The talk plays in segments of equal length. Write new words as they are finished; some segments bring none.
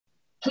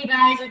Hey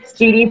guys, it's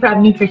Judy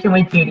from Nutrition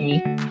with Judy.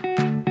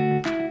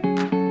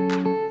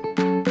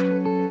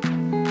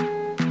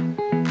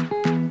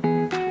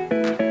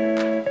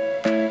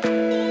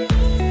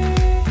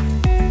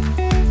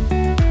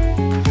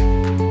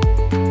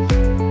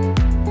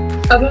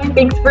 Okay,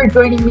 thanks for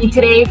joining me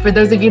today. For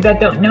those of you that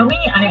don't know me,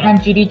 I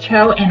am Judy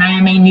Cho and I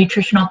am a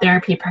nutritional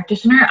therapy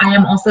practitioner. I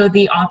am also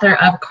the author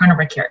of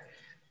Carnivore.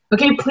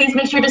 Okay, please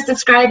make sure to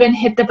subscribe and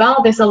hit the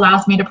bell. This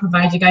allows me to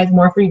provide you guys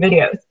more free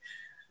videos.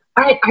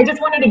 All right, I just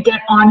wanted to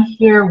get on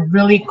here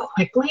really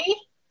quickly.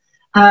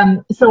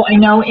 So I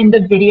know in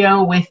the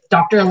video with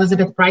Dr.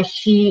 Elizabeth Bryce,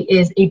 she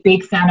is a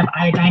big fan of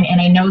iodine,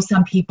 and I know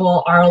some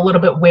people are a little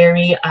bit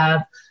wary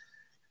of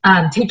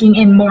taking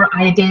in more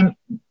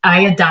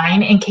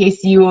iodine in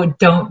case you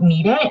don't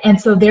need it. And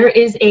so there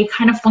is a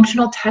kind of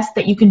functional test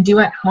that you can do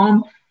at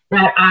home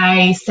that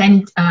I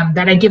send,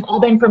 that I give all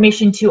the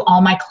information to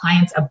all my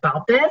clients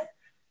about this.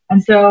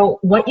 And so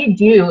what you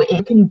do is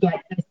you can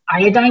get this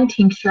iodine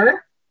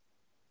tincture.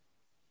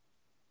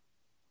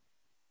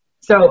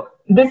 So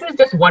this is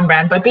just one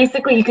brand, but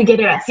basically you could get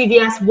it at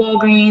CVS,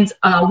 Walgreens,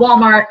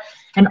 Walmart,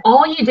 and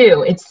all you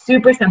do, it's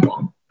super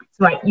simple.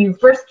 So you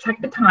first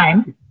check the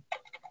time.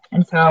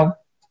 And so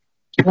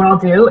what I'll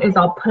do is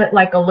I'll put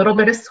like a little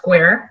bit of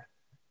square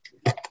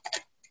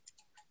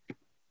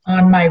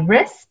on my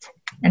wrist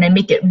and I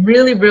make it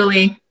really,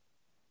 really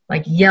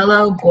like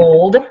yellow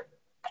gold.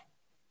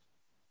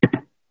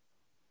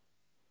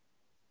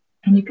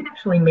 And you can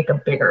actually make a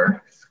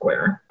bigger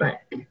square,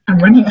 but I'm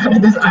running out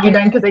of this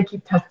iodine because I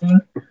keep testing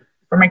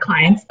for my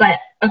clients. But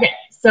okay,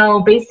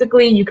 so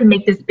basically you can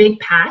make this big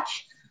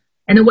patch.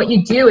 And then what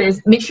you do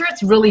is make sure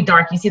it's really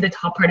dark. You see the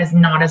top part is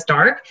not as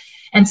dark.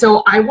 And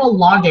so I will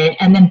log it.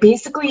 And then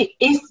basically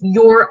if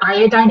your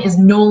iodine is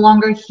no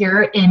longer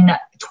here in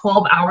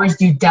 12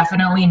 hours, you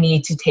definitely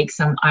need to take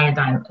some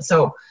iodine.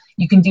 So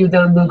you can do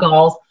the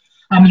Lugol's.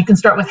 You can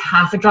start with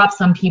half a drop.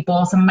 Some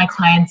of my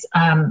clients,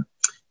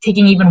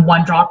 taking even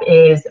one drop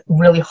is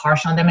really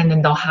harsh on them, and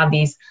then they'll have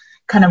these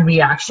kind of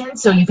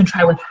reactions. So you can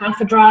try with half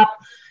a drop.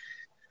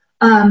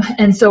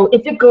 And so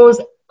if it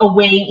goes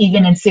away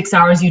even in 6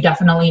 hours, you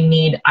definitely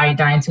need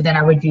iodine. So then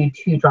I would do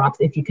 2 drops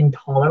if you can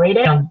tolerate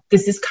it.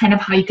 This is kind of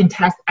how you can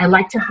test. I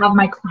like to have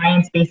my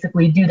clients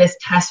basically do this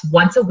test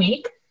once a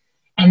week.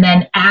 And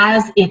then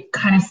as it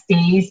kind of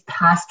stays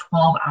past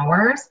 12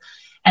 hours,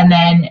 and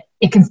then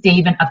it can stay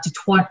even up to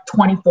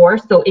 24.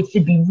 So it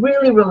should be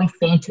really, really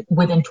faint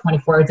within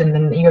 24 hours, and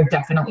then you're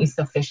definitely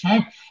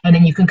sufficient. And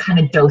then you can kind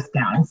of dose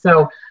down.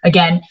 So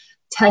again,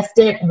 test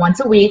it once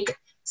a week,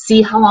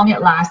 see how long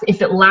it lasts.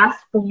 If it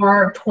lasts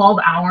for 12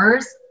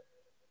 hours,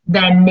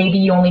 then maybe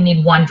you only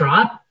need 1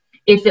 drop.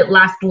 If it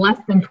lasts less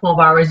than 12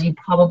 hours, you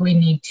probably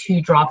need 2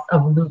 drops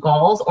of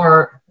Lugol's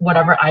or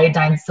whatever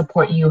iodine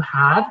support you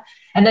have.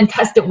 And then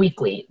test it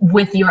weekly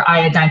with your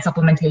iodine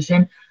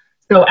supplementation.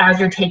 So as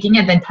you're taking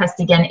it, then test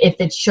again. If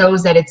it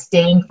shows that it's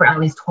staying for at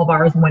least 12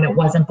 hours when it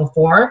wasn't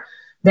before,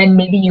 then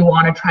maybe you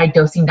want to try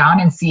dosing down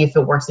and see if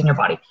it works in your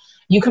body.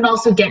 You can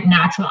also get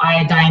natural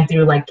iodine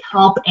through like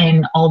kelp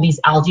and all these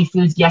algae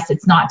foods. Yes,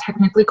 it's not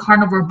technically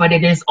carnivore, but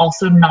it is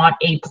also not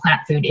a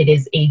plant food. It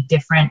is a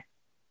different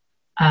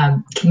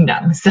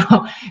kingdom. So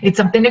it's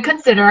something to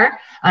consider.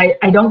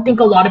 I don't think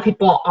a lot of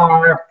people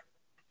are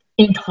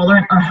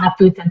intolerant or have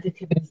food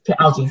sensitivities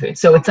to algae food.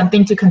 So it's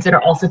something to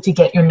consider also to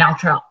get your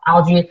natural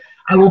algae.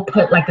 I will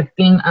put like a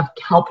thing of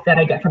kelp that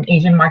I get from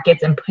Asian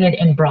markets and put it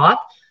in broth.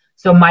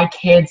 So my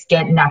kids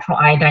get natural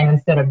iodine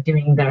instead of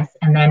doing this.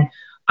 And then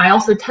I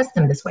also test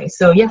them this way.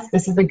 So yes,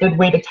 this is a good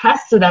way to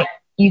test so that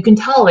you can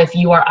tell if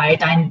you are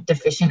iodine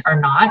deficient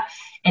or not,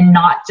 and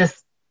not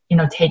just,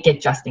 take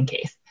it just in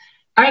case.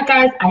 All right,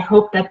 guys, I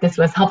hope that this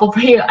was helpful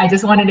for you. I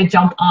just wanted to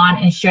jump on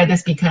and share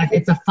this because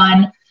it's a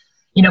fun,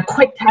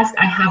 quick test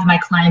I have my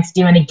clients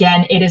do. And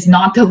again, it is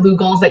not the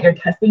Lugol's that you're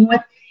testing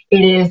with.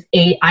 It is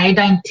a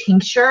iodine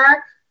tincture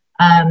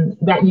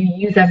that you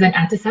use as an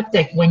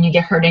antiseptic when you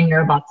get hurt and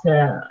you're about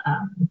to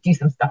do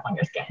some stuff on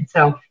your skin.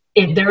 So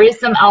there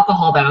is some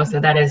alcohol though, so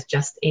that is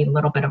just a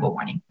little bit of a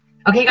warning.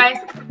 Okay, guys,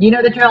 you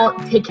know the drill.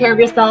 Take care of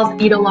yourselves.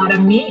 Eat a lot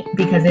of meat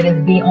because it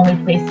is the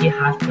only place you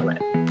have to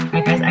live. All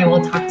right, guys, I will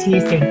talk to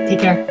you soon. Take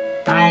care.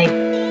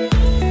 Bye.